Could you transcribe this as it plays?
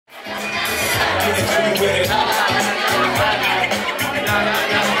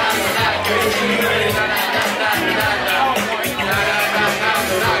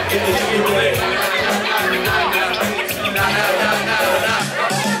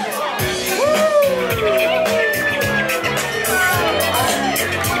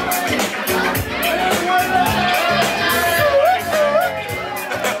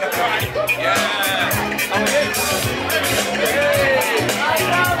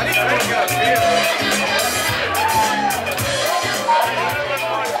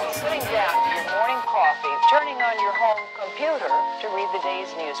To read the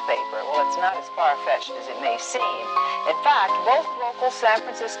day's newspaper. Well, it's not as far-fetched as it may seem. In fact, both local San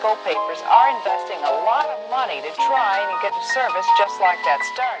Francisco papers are investing a lot of money to try and get a service just like that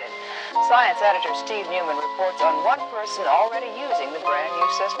started. Science editor Steve Newman reports on one person already using the brand new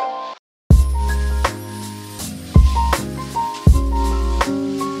system.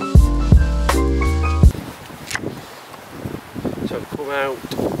 So I've come out.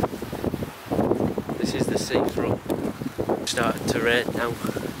 This is the seafront. Started to rain now.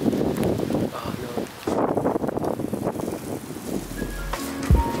 Oh no.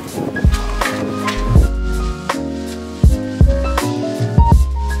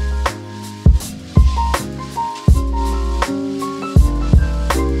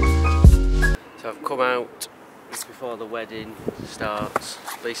 So I've come out just before the wedding starts.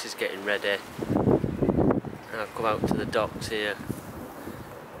 Lisa's getting ready. And I've come out to the docks here.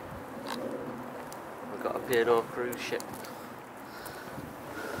 We've got a P&O cruise ship.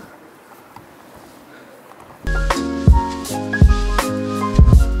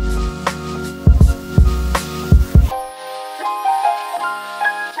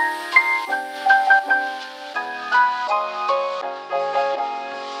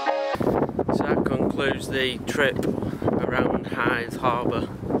 So that concludes the trip around Hythe Harbour.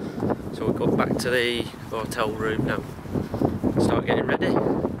 So we'll go back to the hotel room now and start getting ready.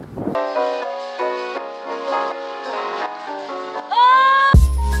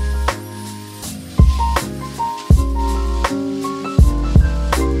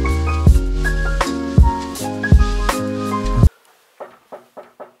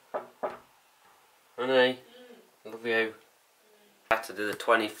 Honey, love you. Saturday the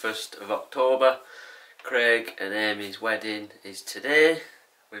 21st of October, Craig and Amy's wedding is today.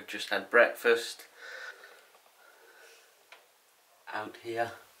 We've just had breakfast out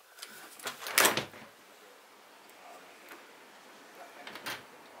here.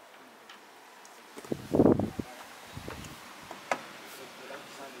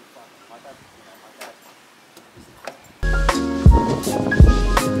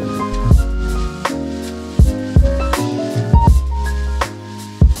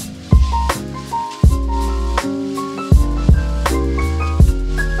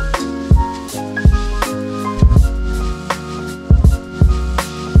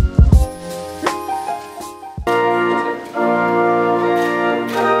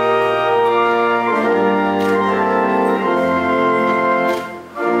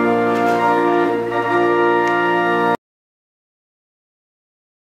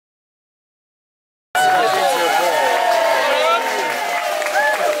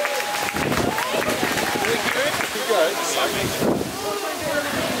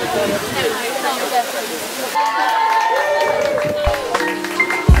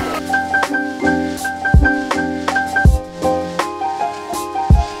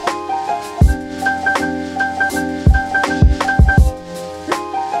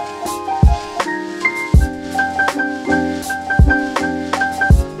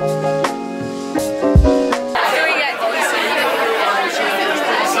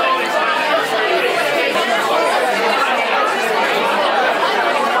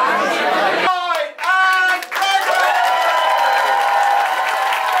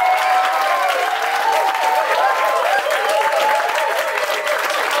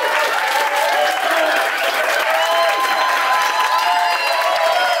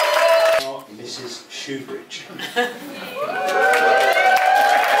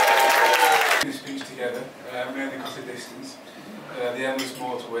 This speech together, mainly because of distance. The endless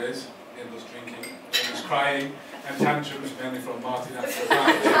motorways, the endless drinking, the endless crying, and tantrums mainly from Martin after the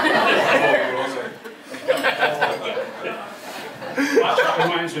That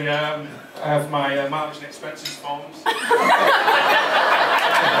reminds me, I have my mileage and expenses forms.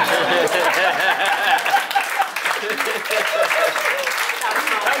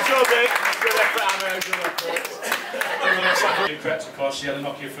 Thanks, Robbie. Good effort, Anna. Good effort. Correct, of course, she had a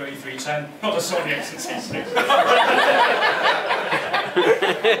Nokia 3310, not a Sony XT6.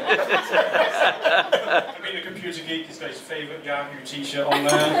 Being a computer geek, he's got his favourite Yahoo t-shirt on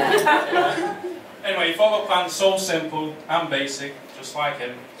there. Anyway, he followed plans so simple and basic, just like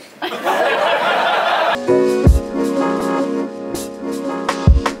him.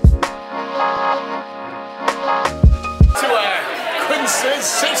 Quince's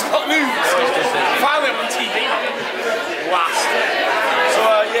 6 o'clock news. Finally on TV. Last. So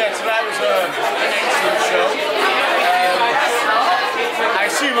yeah, tonight was an excellent show. I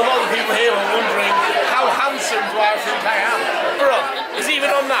assume a lot of people here are wondering how handsome do I think I am. Bro, is it even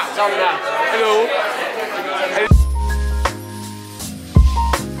on that? It's on that. Hello.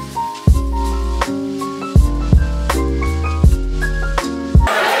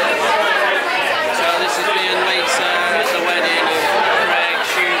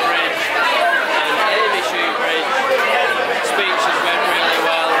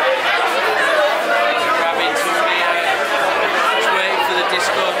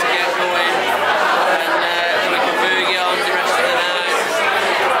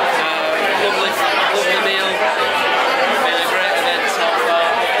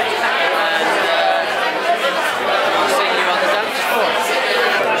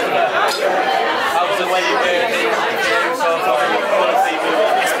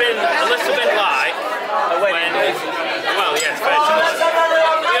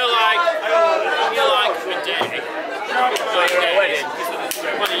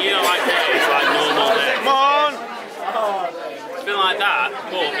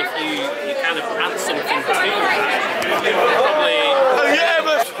 But if you kind of add something to that, probably... Have you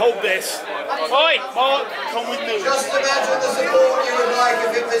ever... Hold this. Oi, Mark, come with me. Just imagine the support you would like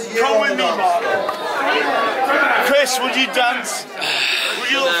if it was you. Come with me, Mark. Chris, would you dance?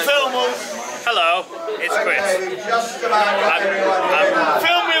 Would you film us? Hello, it's Chris. Okay, just about got everyone here now.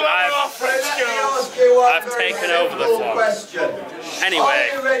 Film me like we're off French girls. I've taken over the vlog.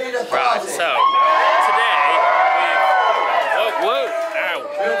 Anyway, right, so today we've... Whoa, ow.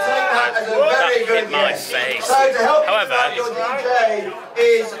 We'll take that as a very good hit my guess. face. So to help However, you your DJ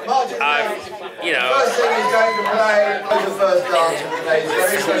is Martin. you know, the first thing he's going to play is the first dance of the day.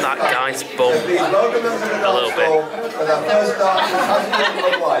 from that guy's bum So please welcome them to the a little dance bit. floor with our first dancers, husband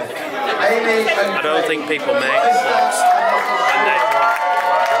and wife. Amy and I don't think people make vlogs when they...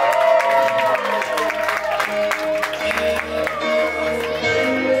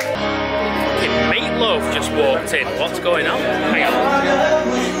 Meatloaf just walked in. What's going on? Hang on.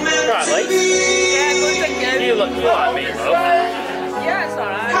 Right, Lee. Yeah, good, thank you. You like Meatloaf. Yeah, it's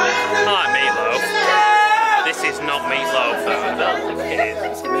alright. I like Meatloaf. This is not Meatloaf. I don't think it is.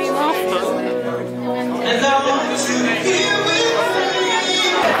 It's Meatloaf.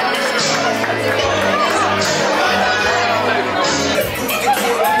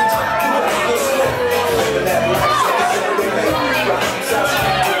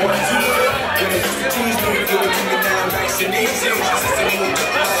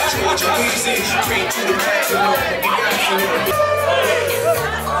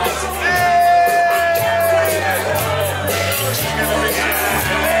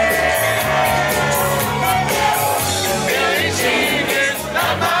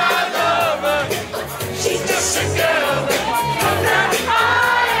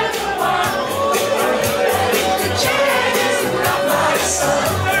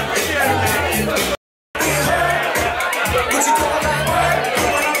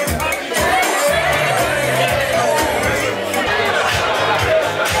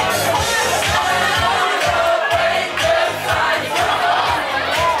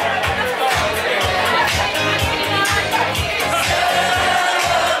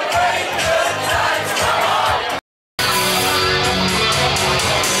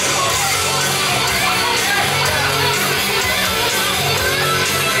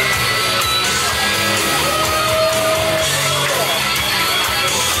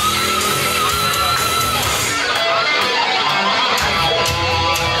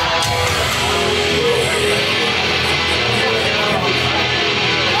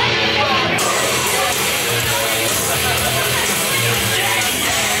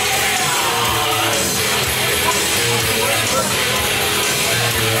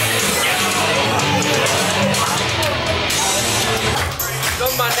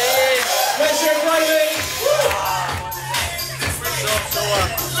 Let's get right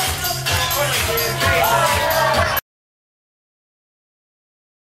in.